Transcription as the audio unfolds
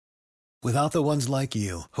Without the ones like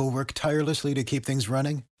you, who work tirelessly to keep things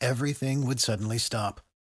running, everything would suddenly stop.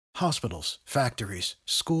 Hospitals, factories,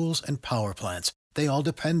 schools, and power plants, they all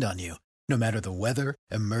depend on you. No matter the weather,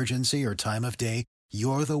 emergency, or time of day,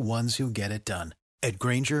 you're the ones who get it done. At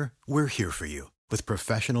Grainger, we're here for you with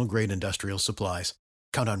professional-grade industrial supplies.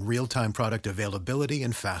 Count on real-time product availability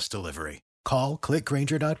and fast delivery. Call, click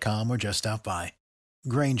Grainger.com, or just stop by.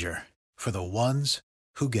 Grainger, for the ones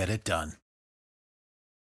who get it done.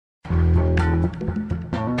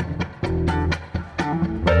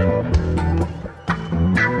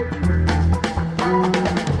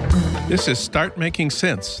 This is Start Making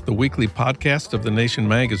Sense, the weekly podcast of The Nation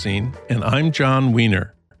magazine, and I'm John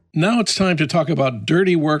Wiener. Now it's time to talk about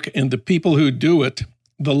dirty work and the people who do it,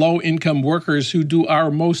 the low-income workers who do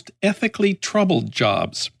our most ethically troubled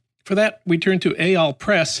jobs. For that, we turn to Eyal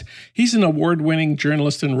Press. He's an award-winning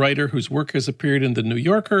journalist and writer whose work has appeared in The New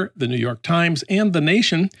Yorker, The New York Times, and The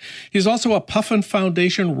Nation. He's also a Puffin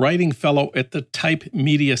Foundation Writing Fellow at the Type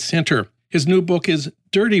Media Center. His new book is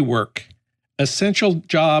Dirty Work: Essential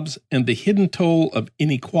Jobs and the Hidden Toll of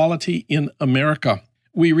Inequality in America.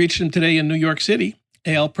 We reached him today in New York City.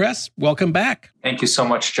 Eyal Press, welcome back. Thank you so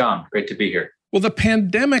much, John. Great to be here. Well, the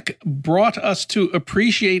pandemic brought us to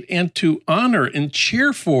appreciate and to honor and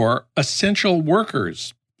cheer for essential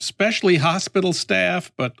workers, especially hospital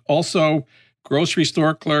staff, but also grocery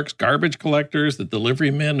store clerks, garbage collectors, the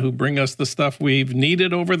delivery men who bring us the stuff we've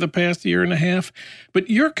needed over the past year and a half. But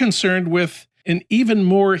you're concerned with an even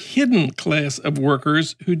more hidden class of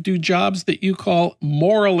workers who do jobs that you call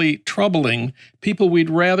morally troubling, people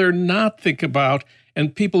we'd rather not think about,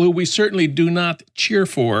 and people who we certainly do not cheer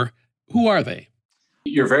for. Who are they?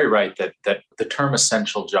 You're very right that the term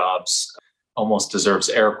essential jobs almost deserves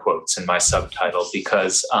air quotes in my subtitle,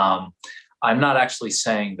 because I'm not actually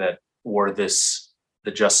saying that were this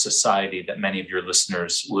the just society that many of your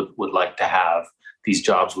listeners would like to have, these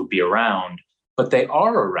jobs would be around. But they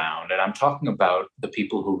are around, and I'm talking about the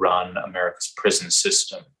people who run America's prison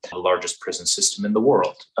system, the largest prison system in the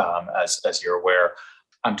world, as you're aware.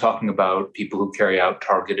 I'm talking about people who carry out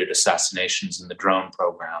targeted assassinations in the drone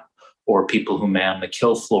program, or people who man the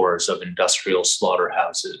kill floors of industrial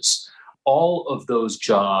slaughterhouses. All of those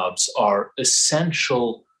jobs are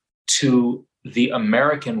essential to the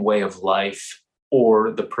American way of life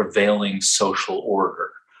or the prevailing social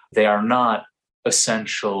order. They are not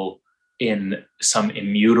essential in some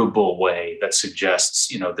immutable way that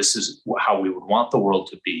suggests, this is how we would want the world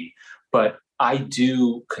to be. But I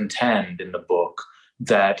do contend in the book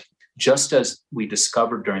that just as we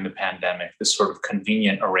discovered during the pandemic, this sort of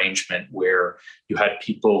convenient arrangement where you had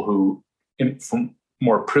people who, from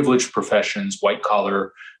more privileged professions,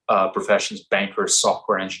 white-collar professions, bankers,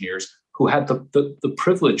 software engineers, who had the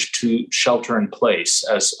privilege to shelter in place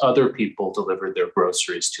as other people delivered their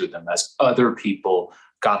groceries to them, as other people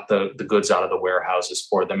got the goods out of the warehouses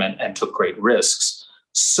for them and took great risks.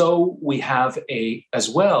 So we have as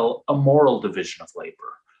well a moral division of labor.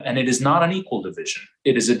 And it is not an equal division.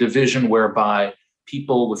 It is a division whereby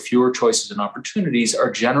people with fewer choices and opportunities are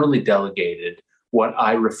generally delegated what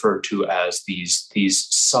I refer to as these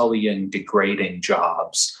sullying, degrading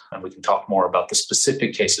jobs. And we can talk more about the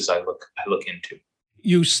specific cases I look into.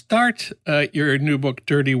 You start your new book,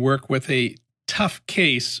 Dirty Work, with a tough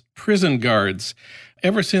case, prison guards.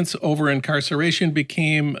 Ever since over-incarceration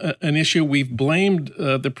became an issue, we've blamed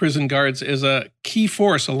the prison guards as a key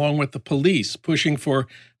force, along with the police, pushing for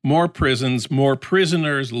more prisons, more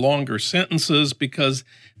prisoners, longer sentences, because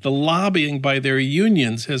the lobbying by their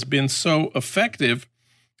unions has been so effective.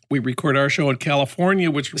 We record our show in California,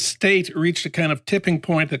 which state reached a kind of tipping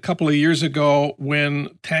point a couple of years ago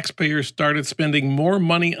when taxpayers started spending more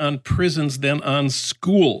money on prisons than on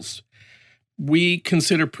schools. We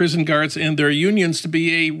consider prison guards and their unions to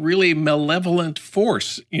be a really malevolent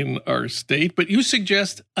force in our state, but you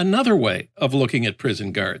suggest another way of looking at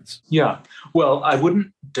prison guards. Yeah, well, I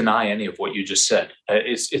wouldn't deny any of what you just said.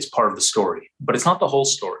 It's part of the story, but it's not the whole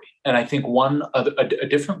story. And I think a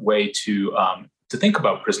different way to think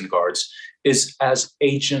about prison guards is as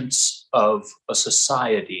agents of a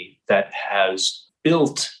society that has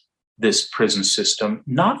built this prison system,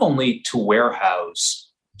 not only to warehouse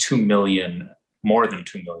 2 million, more than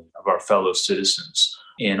 2 million of our fellow citizens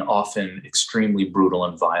in often extremely brutal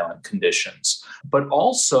and violent conditions, but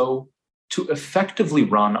also to effectively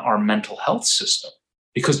run our mental health system.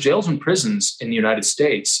 Because jails and prisons in the United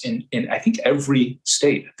States, in I think every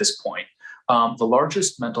state at this point, the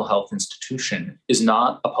largest mental health institution is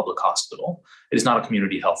not a public hospital. It is not a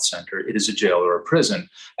community health center. It is a jail or a prison.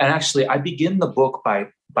 And actually, I begin the book by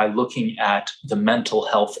by looking at the mental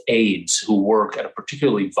health aides who work at a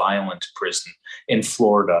particularly violent prison in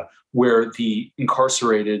Florida, where the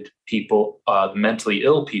incarcerated people, the mentally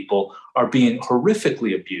ill people, are being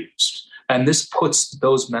horrifically abused. And this puts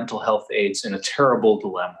those mental health aides in a terrible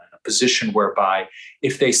dilemma, in a position whereby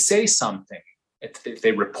if they say something, if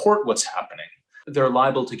they report what's happening, they're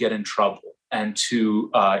liable to get in trouble and to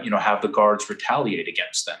have the guards retaliate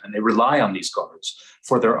against them. And they rely on these guards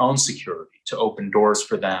for their own security, to open doors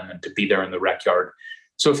for them and to be there in the rec yard.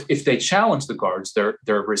 So if they challenge the guards, they're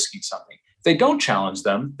risking something. If they don't challenge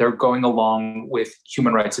them, they're going along with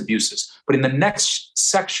human rights abuses. But in the next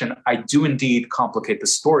section, I do indeed complicate the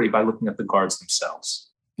story by looking at the guards themselves.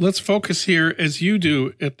 Let's focus here, as you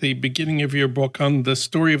do at the beginning of your book, on the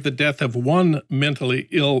story of the death of one mentally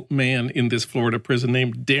ill man in this Florida prison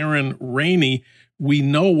named Darren Rainey. We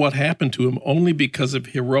know what happened to him only because of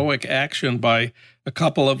heroic action by a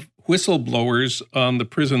couple of whistleblowers on the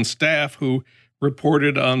prison staff who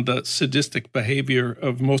reported on the sadistic behavior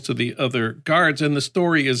of most of the other guards. And the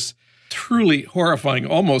story is truly horrifying,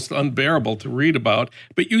 almost unbearable to read about.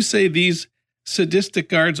 But you say these sadistic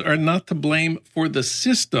guards are not to blame for the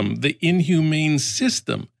system, the inhumane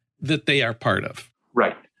system that they are part of.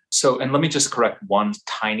 Right. So, and let me just correct one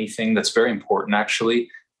tiny thing that's very important, actually.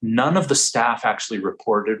 None of the staff actually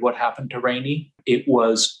reported what happened to Rainey. It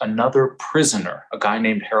was another prisoner, a guy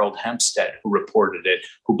named Harold Hempstead, who reported it,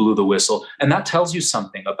 who blew the whistle. And that tells you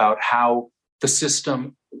something about how the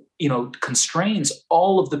system, constrains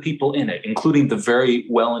all of the people in it, including the very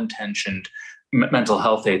well-intentioned mental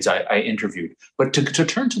health aides I interviewed. But to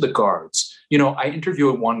turn to the guards, I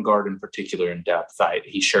interviewed one guard in particular in depth.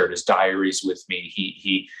 He shared his diaries with me.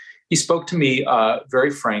 He spoke to me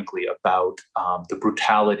very frankly about the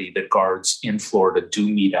brutality that guards in Florida do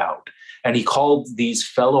mete out. And he called these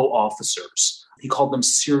fellow officers, he called them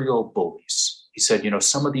serial bullies. He said,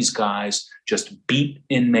 some of these guys just beat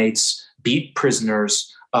inmates, beat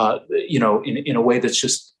prisoners, in a way that's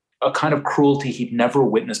just a kind of cruelty he'd never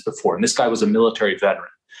witnessed before. And this guy was a military veteran,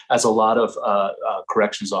 as a lot of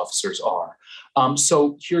corrections officers are.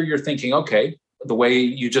 So here you're thinking, okay, the way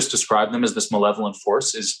you just described them as this malevolent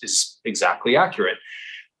force is exactly accurate.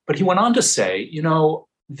 But he went on to say,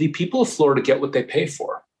 the people of Florida get what they pay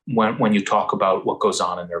for when you talk about what goes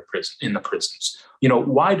on in the prisons.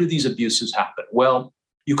 Why do these abuses happen? Well,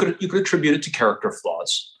 you could attribute it to character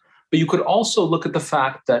flaws, but you could also look at the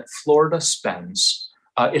fact that Florida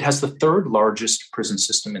it has the third largest prison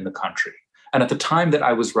system in the country. And at the time that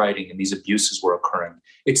I was writing and these abuses were occurring,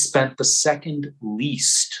 it spent the second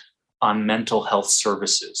least on mental health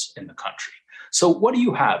services in the country. So what do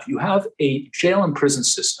you have? You have a jail and prison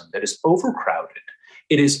system that is overcrowded.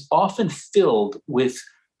 It is often filled with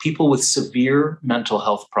people with severe mental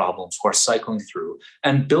health problems who are cycling through.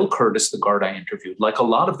 And Bill Curtis, the guard I interviewed, like a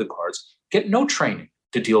lot of the guards, get no training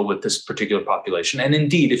to deal with this particular population. And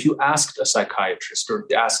indeed, if you asked a psychiatrist or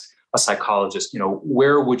asked a psychologist,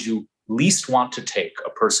 where would you least want to take a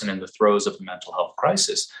person in the throes of a mental health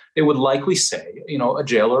crisis, they would likely say, a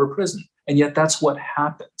jail or a prison. And yet that's what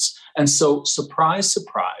happens. And so, surprise,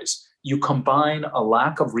 surprise, you combine a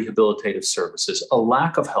lack of rehabilitative services, a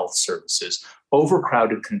lack of health services,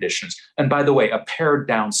 overcrowded conditions, and by the way, a pared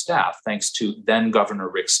down staff, thanks to then Governor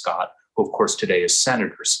Rick Scott, who of course today is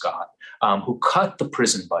Senator Scott, who cut the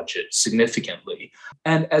prison budget significantly.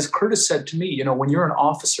 And as Curtis said to me, when you're an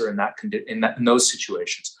officer in those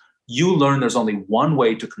situations, you learn there's only one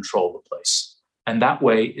way to control the place, and that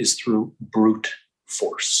way is through brute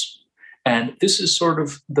force. And this is sort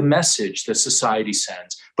of the message that society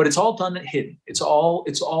sends, but it's all done hidden. It's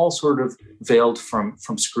all sort of veiled from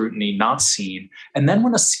scrutiny, not seen. And then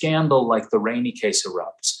when a scandal like the Rainey case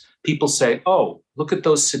erupts, people say, oh, look at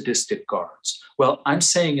those sadistic guards. Well, I'm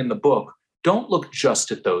saying in the book, don't look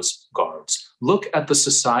just at those guards. Look at the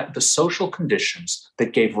social conditions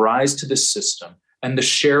that gave rise to this system and the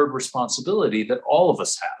shared responsibility that all of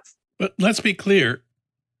us have. But let's be clear,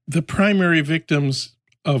 the primary victims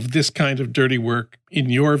of this kind of dirty work, in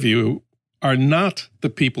your view, are not the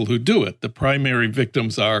people who do it. The primary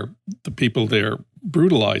victims are the people they're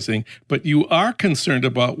brutalizing, but you are concerned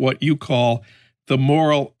about what you call the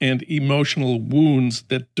moral and emotional wounds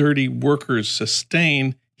that dirty workers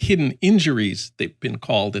sustain, hidden injuries, they've been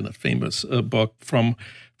called in a famous book from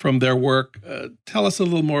their work. Tell us a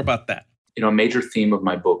little more about that. A major theme of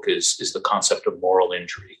my book is the concept of moral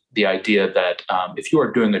injury, the idea that if you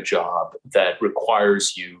are doing a job that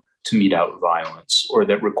requires you to mete out violence or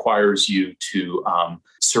that requires you to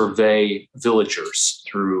survey villagers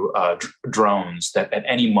through drones that at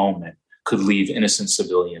any moment could leave innocent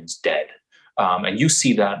civilians dead, and you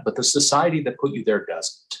see that, but the society that put you there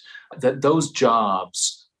doesn't, that those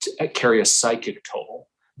jobs carry a psychic toll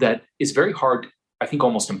that is very hard, I think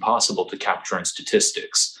almost impossible to capture in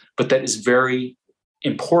statistics, but that is very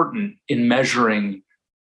important in measuring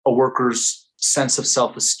a worker's sense of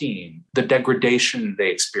self-esteem, the degradation they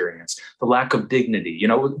experience, the lack of dignity.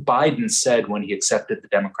 Biden said when he accepted the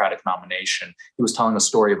Democratic nomination, he was telling a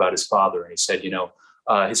story about his father, and he said,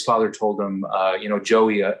 his father told him,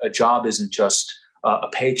 Joey, a job isn't just a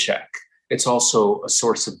paycheck. It's also a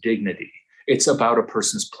source of dignity. It's about a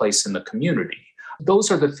person's place in the community.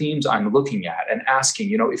 Those are the themes I'm looking at and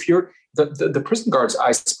asking, if you're the prison guards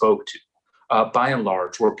I spoke to, by and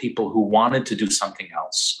large, were people who wanted to do something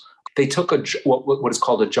else. They took what is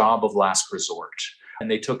called a job of last resort, and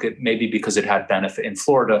they took it maybe because it had benefit. In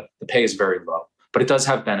Florida, the pay is very low, but it does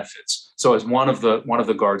have benefits. So as one of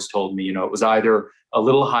the guards told me, it was either a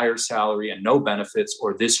little higher salary and no benefits,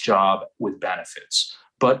 or this job with benefits,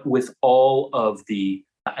 but with all of the,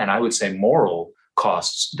 and I would say, moral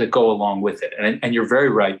costs that go along with it. And you're very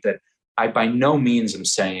right that I by no means am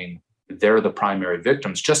saying they're the primary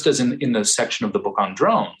victims. Just as in the section of the book on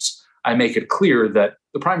drones, I make it clear that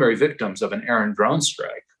the primary victims of an errant drone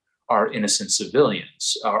strike are innocent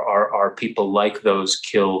civilians, are people like those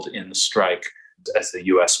killed in the strike as the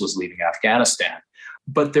U.S. was leaving Afghanistan.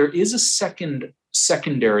 But there is a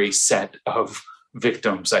secondary set of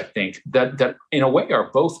victims, I think, that in a way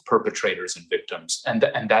are both perpetrators and victims, and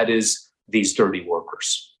that is these dirty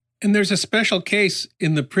workers. And there's a special case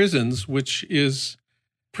in the prisons, which is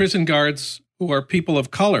prison guards who are people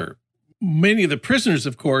of color. Many of the prisoners,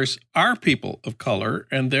 of course, are people of color,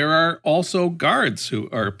 and there are also guards who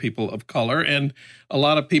are people of color. And a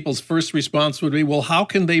lot of people's first response would be, well, how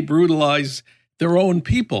can they brutalize their own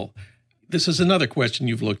people? This is another question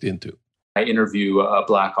you've looked into. I interview a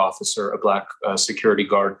Black officer, a Black security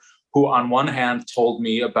guard, who on one hand told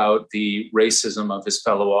me about the racism of his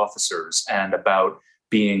fellow officers and about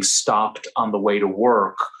being stopped on the way to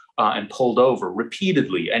work and pulled over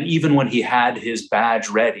repeatedly. And even when he had his badge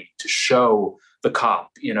ready to show the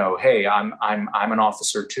cop, hey, I'm an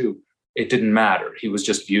officer too, it didn't matter. He was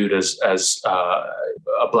just viewed as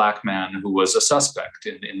a Black man who was a suspect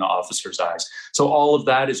in the officer's eyes. So all of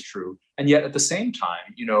that is true. And yet at the same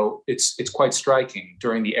time, it's quite striking.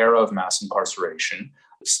 During the era of mass incarceration,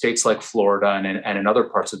 states like Florida and in other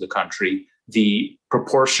parts of the country, the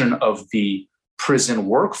proportion of the prison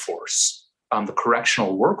workforce, the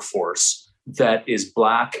correctional workforce that is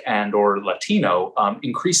Black and or Latino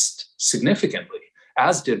increased significantly,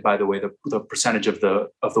 as did, by the way, the percentage of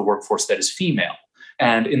the workforce that is female.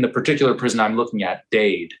 And in the particular prison I'm looking at,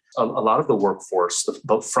 Dade, a lot of the workforce,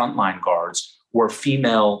 the frontline guards, were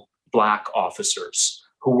female Black officers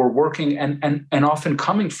who were working and often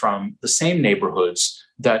coming from the same neighborhoods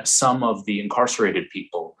that some of the incarcerated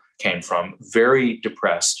people came from, very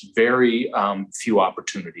depressed, very few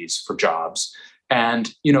opportunities for jobs.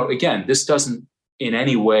 And, again, this doesn't in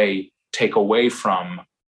any way take away from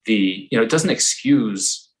it doesn't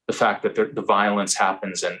excuse the fact that the violence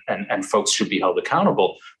happens and folks should be held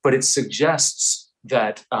accountable, but it suggests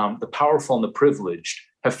that the powerful and the privileged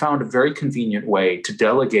have found a very convenient way to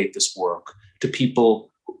delegate this work to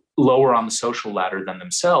people lower on the social ladder than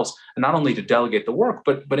themselves, and not only to delegate the work,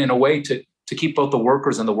 but in a way to keep both the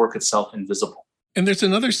workers and the work itself invisible. And there's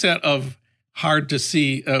another set of hard to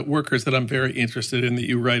see workers that I'm very interested in that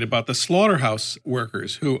you write about, the slaughterhouse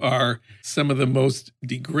workers, who are some of the most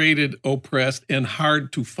degraded, oppressed, and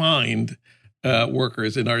hard to find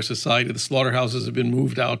workers in our society. The slaughterhouses have been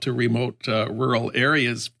moved out to remote rural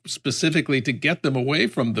areas specifically to get them away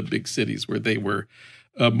from the big cities where they were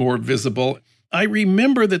more visible. I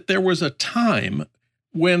remember that there was a time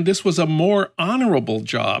when this was a more honorable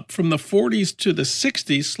job. From the 40s to the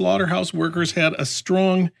 60s, slaughterhouse workers had a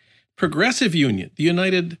strong progressive union, the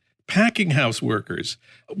United Packing House Workers,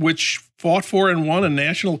 which fought for and won a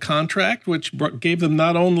national contract, which gave them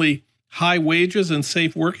not only high wages and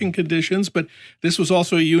safe working conditions, but this was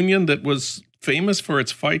also a union that was famous for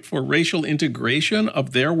its fight for racial integration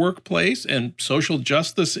of their workplace and social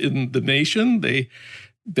justice in the nation.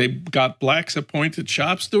 They got Blacks appointed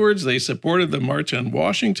shop stewards. They supported the March on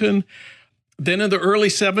Washington. Then in the early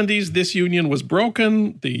 70s, this union was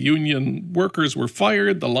broken. The union workers were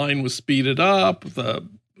fired. The line was speeded up. The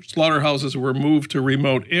slaughterhouses were moved to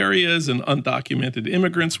remote areas, and undocumented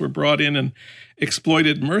immigrants were brought in and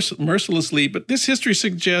exploited mercilessly. But this history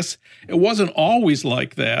suggests it wasn't always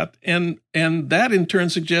like that. And that in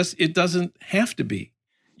turn suggests it doesn't have to be.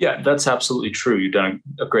 Yeah, that's absolutely true. You've done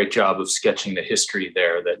a great job of sketching the history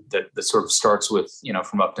there that sort of starts with,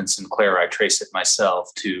 from Upton Sinclair, I trace it myself,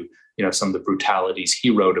 to some of the brutalities he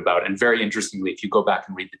wrote about. And very interestingly, if you go back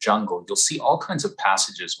and read The Jungle, you'll see all kinds of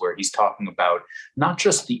passages where he's talking about not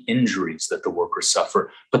just the injuries that the workers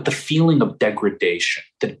suffer, but the feeling of degradation,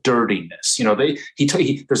 the dirtiness.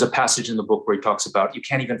 There's a passage in the book where he talks about you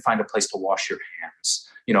can't even find a place to wash your hands.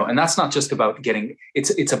 And that's not just about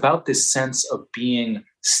it's about this sense of being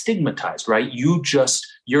stigmatized, right?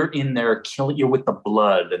 You're in there killing, you're with the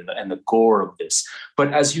blood and the gore of this.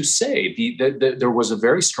 But as you say, there was a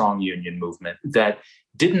very strong union movement that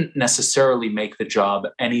didn't necessarily make the job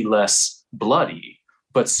any less bloody,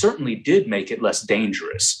 but certainly did make it less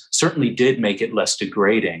dangerous, certainly did make it less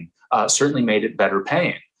degrading, certainly made it better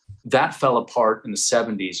paying. That fell apart in the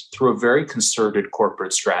 70s through a very concerted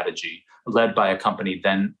corporate strategy led by a company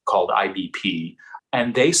then called IBP.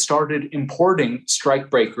 And they started importing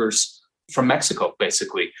strikebreakers from Mexico,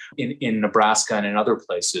 basically, in Nebraska and in other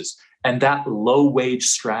places. And that low-wage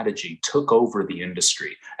strategy took over the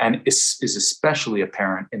industry and is especially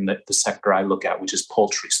apparent in the sector I look at, which is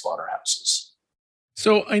poultry slaughterhouses.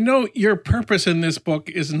 So I know your purpose in this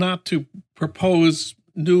book is not to propose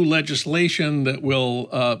new legislation that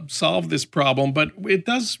will solve this problem, but it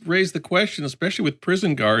does raise the question, especially with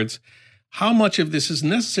prison guards, how much of this is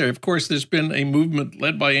necessary? Of course, there's been a movement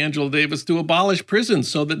led by Angela Davis to abolish prisons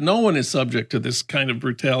so that no one is subject to this kind of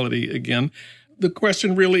brutality again. The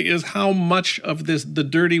question really is how much of the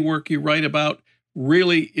dirty work you write about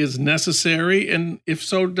really is necessary? And if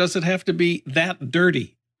so, does it have to be that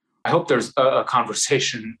dirty? I hope there's a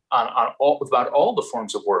conversation about all the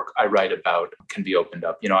forms of work I write about can be opened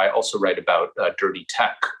up. I also write about dirty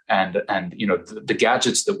tech and the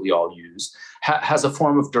gadgets that we all use has a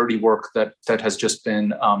form of dirty work that has just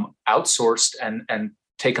been outsourced and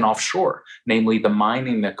taken offshore, namely the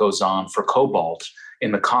mining that goes on for cobalt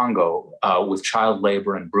in the Congo with child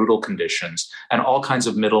labor and brutal conditions and all kinds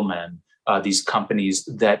of middlemen, these companies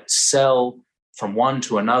that sell from one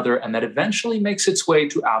to another, and that eventually makes its way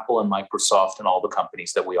to Apple and Microsoft and all the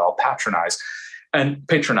companies that we all patronize. And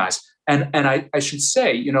I should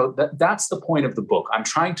say, that's the point of the book. I'm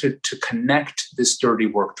trying to connect this dirty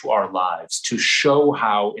work to our lives, to show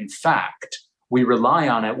how, in fact, we rely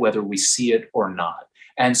on it whether we see it or not.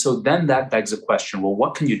 And so then that begs a question, well,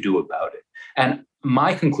 what can you do about it? And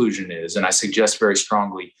my conclusion is, and I suggest very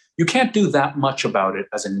strongly, you can't do that much about it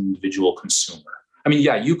as an individual consumer. I mean,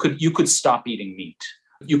 yeah, you could stop eating meat.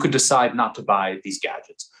 You could decide not to buy these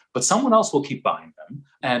gadgets, but someone else will keep buying them.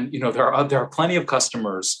 And there are plenty of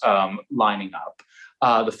customers lining up.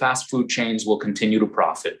 The fast food chains will continue to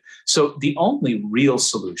profit. So the only real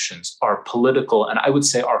solutions are political, and I would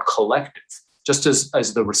say are collective. Just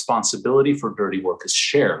as the responsibility for dirty work is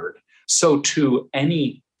shared, so too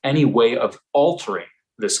any way of altering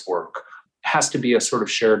this work has to be a sort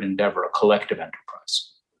of shared endeavor, a collective enterprise.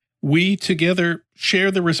 We together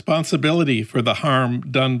share the responsibility for the harm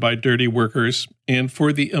done by dirty workers and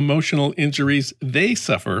for the emotional injuries they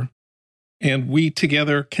suffer, and we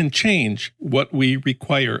together can change what we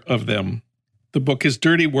require of them. The book is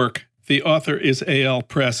Dirty Work. The author is Eyal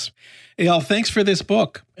Press. Eyal, thanks for this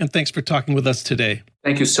book, and thanks for talking with us today.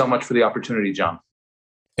 Thank you so much for the opportunity, John.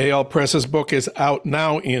 Eyal Press's book is out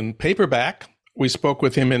now in paperback. We spoke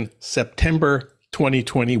with him in September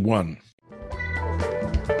 2021.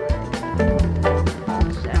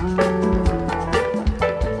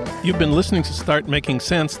 You've been listening to Start Making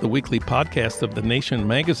Sense, the weekly podcast of The Nation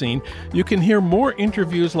magazine. You can hear more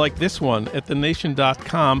interviews like this one at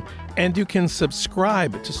thenation.com, and you can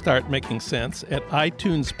subscribe to Start Making Sense at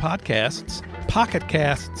iTunes Podcasts, Pocket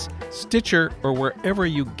Casts, Stitcher, or wherever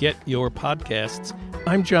you get your podcasts.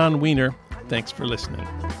 I'm John Wiener. Thanks for listening.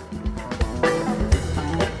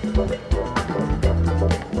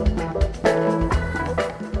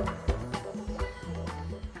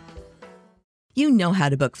 You know how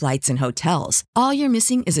to book flights and hotels. All you're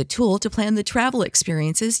missing is a tool to plan the travel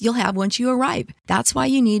experiences you'll have once you arrive. That's why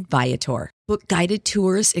you need Viator. Book guided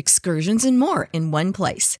tours, excursions, and more in one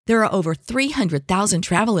place. There are over 300,000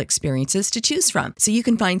 travel experiences to choose from, so you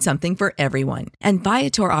can find something for everyone. And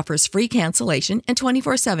Viator offers free cancellation and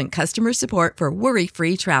 24/7 customer support for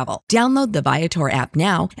worry-free travel. Download the Viator app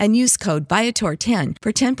now and use code Viator10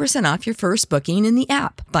 for 10% off your first booking in the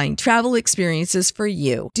app. Find travel experiences for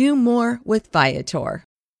you. Do more with Viator.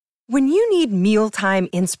 When you need mealtime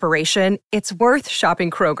inspiration, it's worth shopping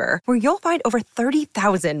Kroger, where you'll find over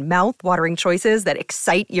 30,000 mouth-watering choices that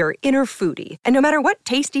excite your inner foodie. And no matter what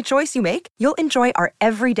tasty choice you make, you'll enjoy our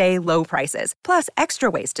everyday low prices, plus extra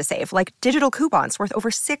ways to save, like digital coupons worth over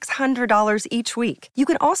 $600 each week. You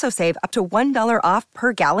can also save up to $1 off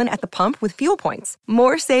per gallon at the pump with fuel points.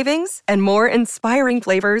 More savings and more inspiring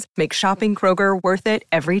flavors make shopping Kroger worth it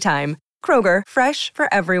every time. Kroger, fresh for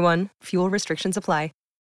everyone. Fuel restrictions apply.